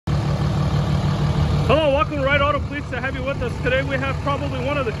Hello, welcome to Ride Auto. Pleased to have you with us. Today we have probably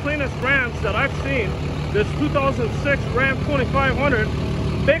one of the cleanest Rams that I've seen. This 2006 Ram 2500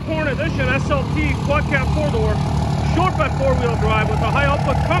 Bighorn Edition SLT quad cab 4-door, short bed 4-wheel drive with a high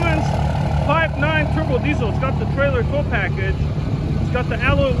output Cummins 5.9 turbo diesel. It's got the trailer tow package. It's got the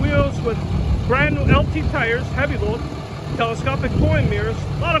alloy wheels with brand new LT tires, heavy load, telescopic towing mirrors,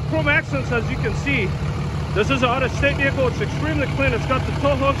 a lot of chrome accents as you can see. This is an out-of-state vehicle. It's extremely clean. It's got the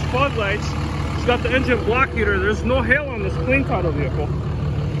tow hooks, fog lights. It's got the engine block heater. There's no hail on this clean title vehicle.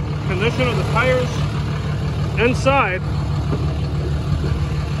 Condition of the tires inside.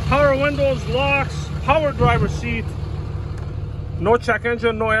 Power windows, locks, power driver seat. No check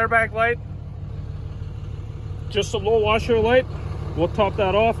engine, no airbag light. Just a low washer light. We'll top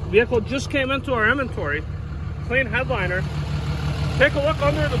that off. Vehicle just came into our inventory. Clean headliner. Take a look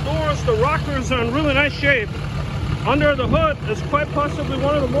under the doors. The rockers are in really nice shape. Under the hood is quite possibly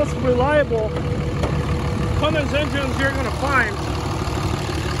one of the most reliable Cummins engines you're going to find.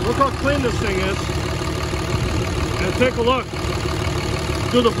 Look how clean this thing is. And take a look.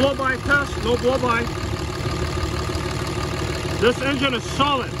 Do the blow-by test. No blow-by. This engine is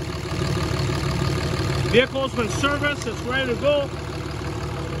solid. Vehicle's been serviced. It's ready to go.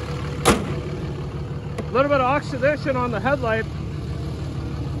 A little bit of oxidation on the headlight.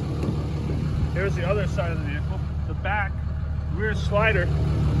 Here's the other side of the vehicle. The back rear slider.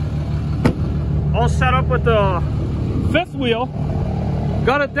 All set up with the fifth wheel.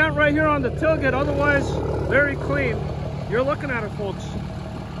 Got a dent right here on the tailgate, otherwise very clean. You're looking at it, folks.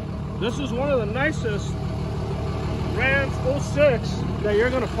 This is one of the nicest Rams 06 that you're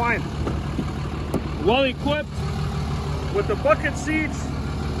gonna find. Well equipped with the bucket seats.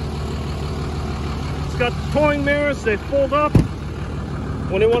 It's got the towing mirrors. They fold up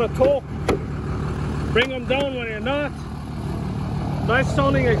when you want to tow. Bring them down when you're not. Nice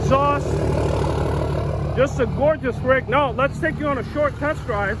sounding exhaust. Just a gorgeous rig. Now let's take you on a short test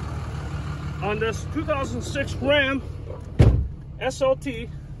drive on this 2006 Ram SLT.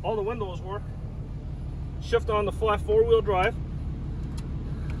 All the windows work. Shift on the flat 4-wheel drive.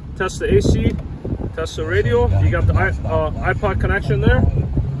 Test the AC. Test the radio. You got the iPod connection there.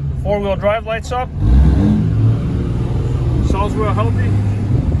 4-wheel drive lights up. Sounds real healthy.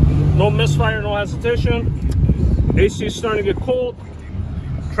 No misfire, no hesitation. AC is starting to get cold.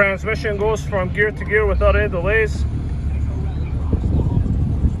 Transmission goes from gear to gear without any delays.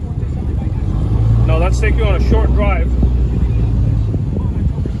 Now let's take you on a short drive.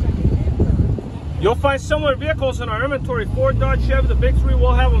 You'll find similar vehicles in our inventory. Ford, Dodge, Chevy, the big three,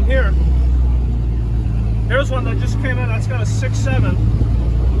 we'll have them here. Here's one that just came in. That's got a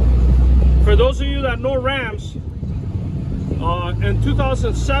 6.7. For those of you that know Rams, in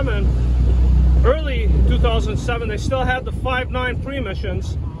 2007, early 2007, they still had the 5.9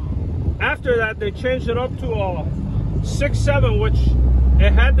 pre-emissions. After that, they changed it up to a 6.7, which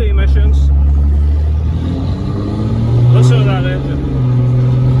it had the emissions. Listen to that engine.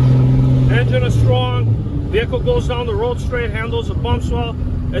 Engine is strong. Vehicle goes down the road straight, handles the bumps well.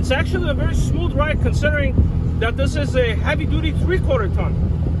 It's actually a very smooth ride considering that this is a heavy-duty 3/4 ton.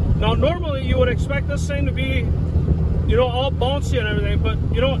 Now, normally you would expect this thing to be, you know, all bouncy and everything, but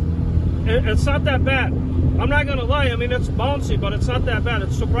you know, it's not that bad. I'm not gonna lie, I mean, it's bouncy, but it's not that bad.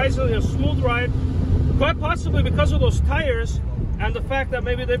 It's surprisingly a smooth ride, quite possibly because of those tires and the fact that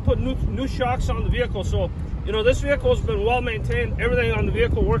maybe they put new shocks on the vehicle. So, you know, this vehicle has been well maintained. Everything on the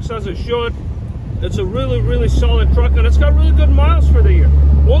vehicle works as it should. It's a really, really solid truck, and it's got really good miles for the year.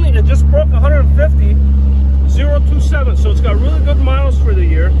 It just broke 150, 027, so it's got really good miles for the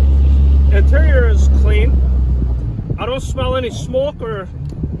year. Interior is clean. I don't smell any smoke or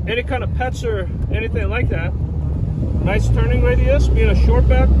any kind of pets or anything like that. Nice turning radius, being a short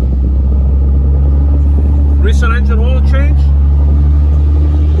bed. Recent engine oil change.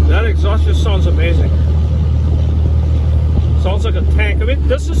 That exhaust just sounds amazing. Sounds like a tank. I mean,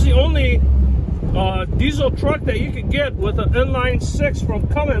 this is the only diesel truck that you can get with an inline 6 from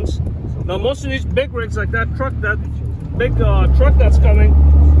Cummins. Now, most of these big rigs, like that truck, that big truck that's coming,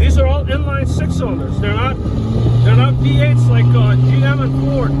 these are all inline 6-cylinders. They're not V8s like GM and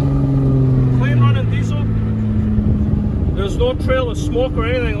Ford. Clean running diesel. There's no trail of smoke or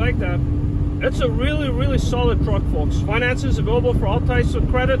anything like that. It's a really, really solid truck, folks. Finance is available for all types of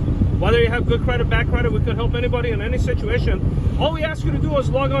credit. Whether you have good credit, bad credit, we can help anybody in any situation. All we ask you to do is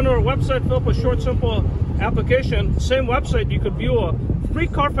log on to our website, fill up a short, simple application. Same website, you could view a free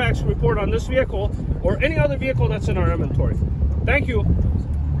Carfax report on this vehicle or any other vehicle that's in our inventory. Thank you.